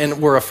hated him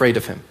and were afraid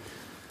of him.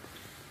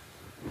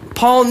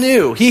 Paul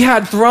knew. He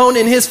had thrown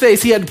in his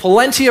face. He had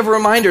plenty of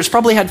reminders,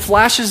 probably had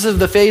flashes of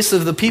the face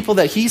of the people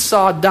that he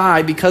saw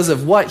die because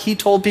of what he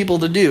told people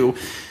to do,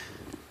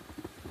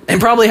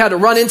 and probably had to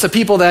run into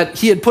people that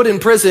he had put in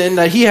prison,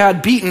 that he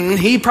had beaten.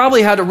 He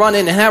probably had to run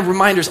in and have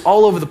reminders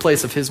all over the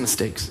place of his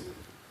mistakes.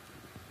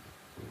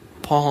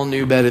 Paul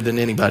knew better than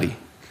anybody.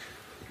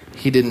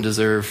 He didn't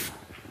deserve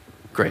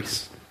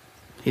grace.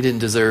 He didn't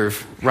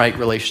deserve right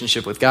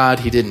relationship with God.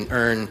 He didn't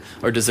earn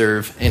or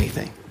deserve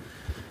anything.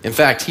 In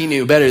fact, he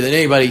knew better than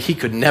anybody he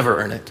could never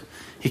earn it.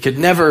 He could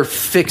never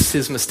fix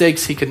his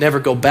mistakes. He could never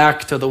go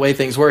back to the way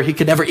things were. He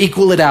could never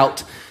equal it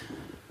out.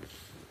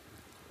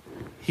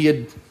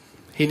 He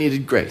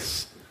needed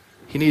grace.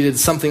 He needed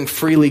something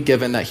freely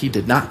given that he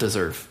did not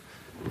deserve.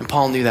 And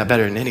Paul knew that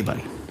better than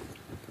anybody.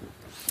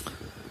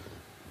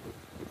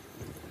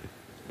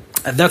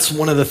 And that's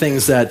one of the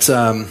things that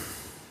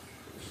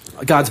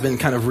God's been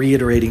kind of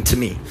reiterating to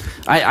me.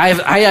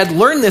 I had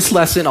learned this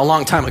lesson a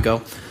long time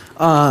ago,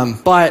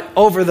 but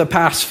over the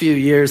past few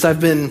years, I've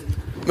been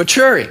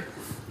maturing.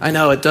 I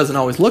know it doesn't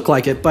always look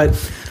like it, but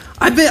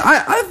I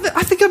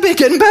think I've been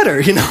getting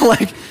better.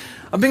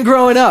 I've been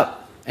growing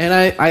up. And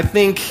I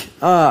think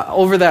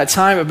over that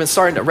time, I've been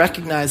starting to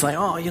recognize, like,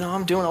 oh,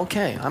 I'm doing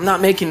okay. I'm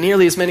not making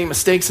nearly as many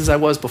mistakes as I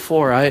was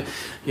before.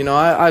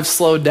 I've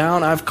slowed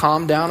down. I've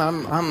calmed down.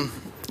 I'm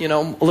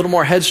a little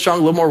more headstrong,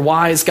 a little more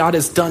wise. God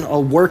has done a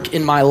work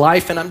in my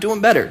life, and I'm doing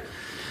better.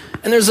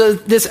 And there's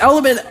this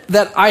element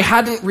that I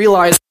hadn't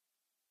realized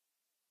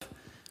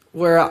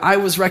where I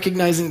was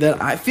recognizing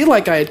that I feel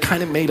like I had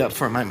kind of made up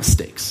for my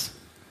mistakes.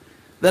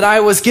 That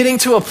I was getting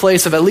to a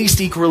place of at least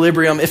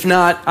equilibrium. If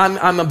not,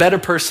 I'm a better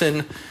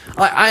person.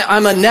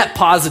 I'm a net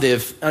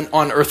positive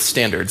on earth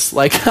standards.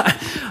 Like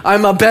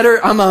I'm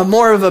a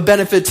more of a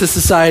benefit to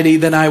society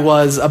than I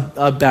was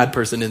a bad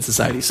person in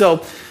society.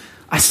 So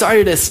I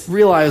started to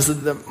realize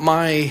that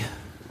my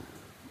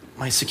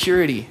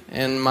security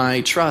and my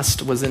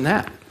trust was in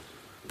that.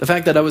 The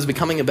fact that I was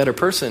becoming a better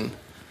person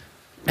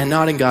and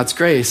not in God's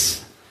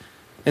grace.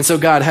 And so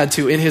God had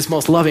to, in his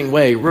most loving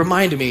way,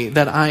 remind me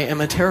that I am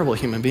a terrible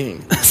human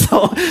being. It's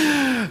hard.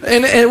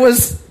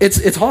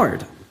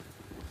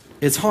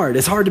 It's hard.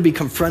 It's hard to be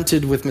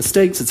confronted with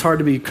mistakes. It's hard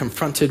to be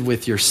confronted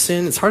with your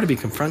sin. It's hard to be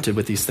confronted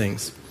with these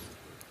things.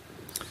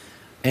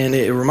 And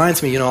it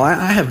reminds me, I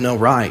have no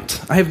right.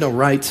 I have no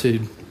right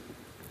to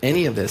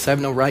any of this. I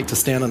have no right to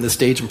stand on this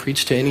stage and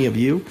preach to any of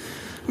you.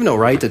 I have no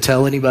right to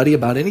tell anybody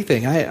about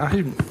anything.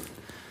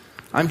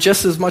 I'm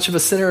just as much of a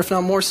sinner, if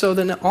not more so,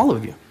 than all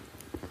of you.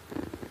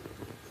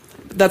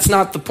 That's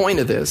not the point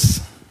of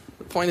this.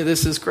 The point of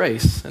this is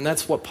grace. And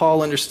that's what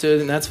Paul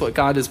understood, and that's what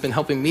God has been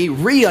helping me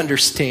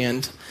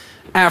re-understand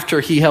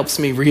after he helps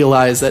me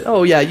realize that,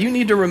 oh yeah, you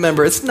need to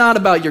remember, it's not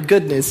about your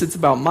goodness, it's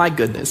about my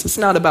goodness. It's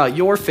not about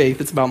your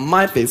faith, it's about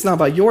my faith. It's not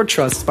about your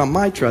trust, it's about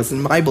my trust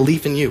and my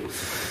belief in you.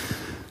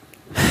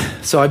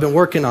 So I've been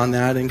working on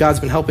that, and God's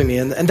been helping me.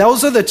 And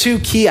those are the two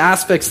key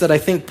aspects that I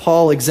think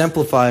Paul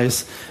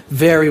exemplifies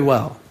very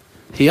well.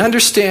 He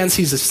understands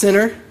he's a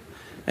sinner,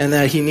 and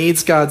that he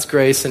needs God's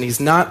grace, and he's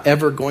not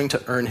ever going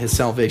to earn his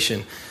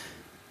salvation.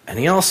 And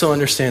he also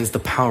understands the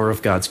power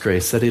of God's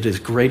grace, that it is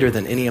greater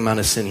than any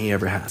amount of sin he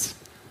ever has,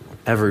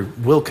 ever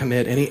will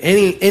commit.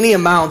 Any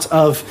amount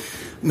of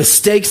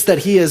mistakes that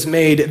he has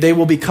made, they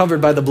will be covered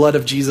by the blood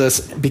of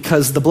Jesus,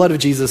 because the blood of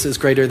Jesus is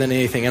greater than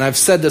anything. And I've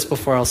said this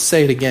before, I'll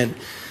say it again.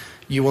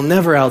 You will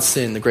never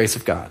out-sin the grace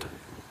of God.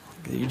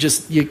 You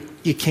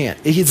can't.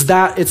 It's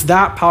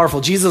that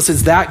powerful. Jesus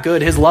is that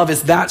good. His love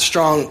is that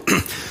strong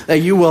that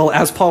you will,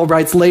 as Paul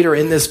writes later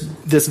in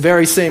this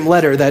very same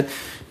letter, that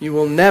you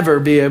will never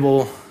be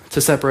able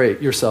to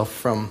separate yourself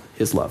from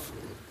his love,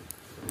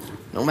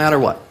 no matter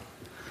what.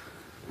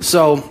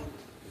 So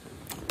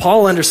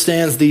Paul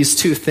understands these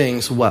two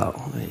things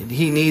well.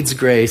 He needs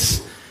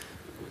grace,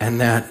 and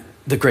that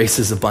the grace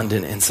is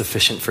abundant and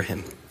sufficient for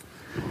him.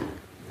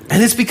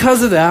 And it's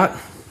because of that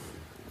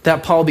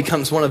Paul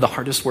becomes one of the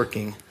hardest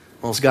working,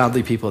 most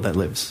godly people that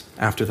lives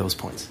after those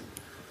points.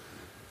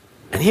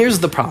 And here's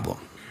the problem,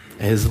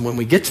 is when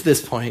we get to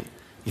this point,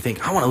 you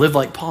think, I want to live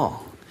like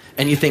Paul.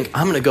 And you think,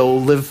 I'm going to go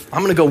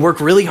work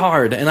really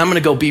hard, and I'm going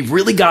to go be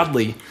really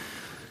godly.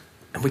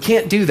 And we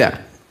can't do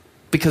that,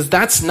 because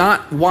that's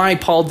not why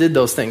Paul did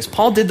those things.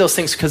 Paul did those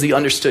things because he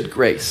understood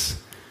grace.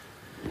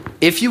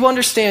 If you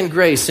understand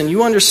grace and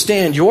you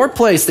understand your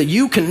place, that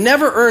you can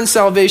never earn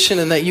salvation,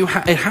 and that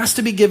it has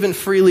to be given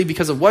freely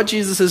because of what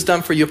Jesus has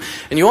done for you,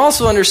 and you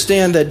also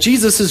understand that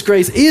Jesus'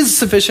 grace is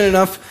sufficient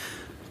enough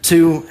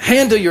to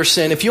handle your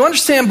sin, if you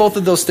understand both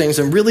of those things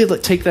and really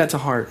take that to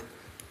heart,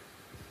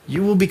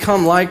 you will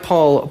become like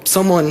Paul,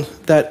 someone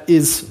that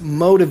is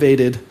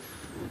motivated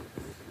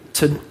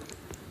to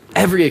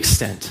every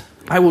extent.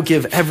 I will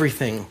give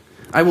everything.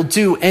 I will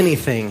do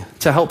anything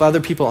to help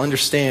other people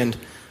understand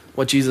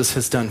what Jesus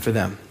has done for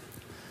them.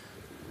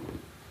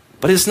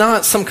 But it's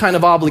not some kind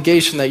of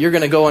obligation that you're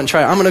going to go and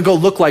try. I'm going to go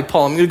look like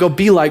Paul. I'm going to go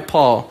be like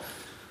Paul.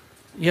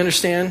 You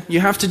understand? You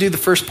have to do the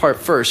first part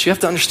first. You have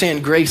to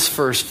understand grace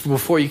first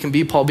before you can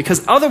be Paul,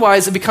 because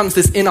otherwise it becomes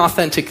this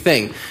inauthentic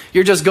thing.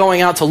 You're just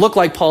going out to look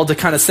like Paul, to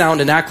kind of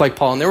sound and act like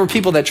Paul. And there were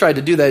people that tried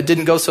to do that. It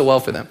didn't go so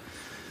well for them.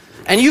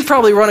 And you've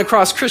probably run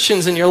across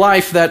Christians in your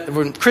life that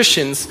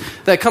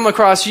come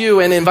across you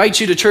and invite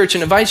you to church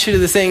and invite you to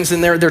the things,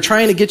 and they're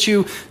trying to get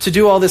you to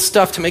do all this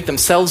stuff to make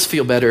themselves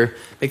feel better,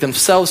 make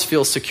themselves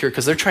feel secure,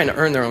 because they're trying to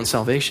earn their own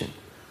salvation.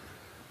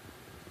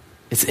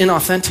 It's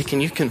inauthentic,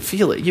 and you can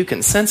feel it, you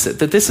can sense it,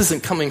 that this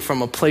isn't coming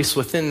from a place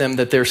within them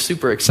that they're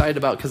super excited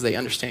about because they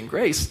understand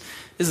grace.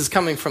 This is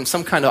coming from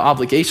some kind of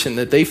obligation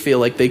that they feel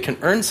like they can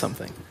earn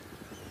something.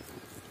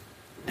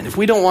 And if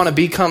we don't want to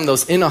become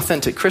those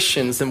inauthentic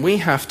Christians, then we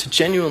have to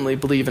genuinely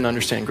believe and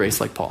understand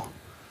grace like Paul.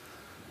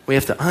 We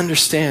have to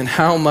understand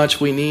how much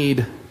we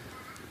need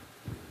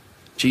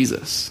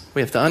Jesus.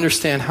 We have to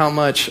understand how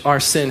much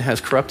our sin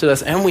has corrupted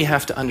us, and we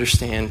have to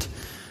understand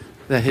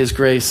that his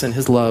grace and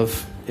his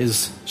love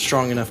is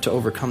strong enough to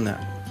overcome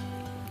that.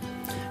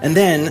 And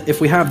then,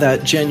 if we have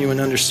that genuine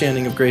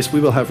understanding of grace,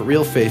 we will have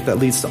real faith that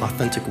leads to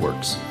authentic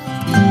works.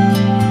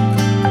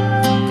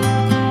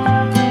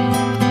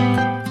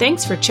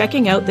 Thanks for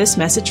checking out this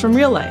message from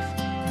Real Life.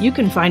 You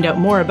can find out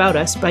more about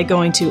us by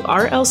going to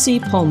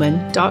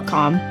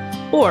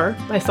rlcpullman.com or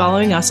by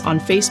following us on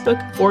Facebook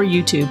or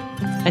YouTube.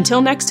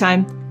 Until next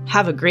time,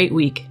 have a great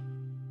week.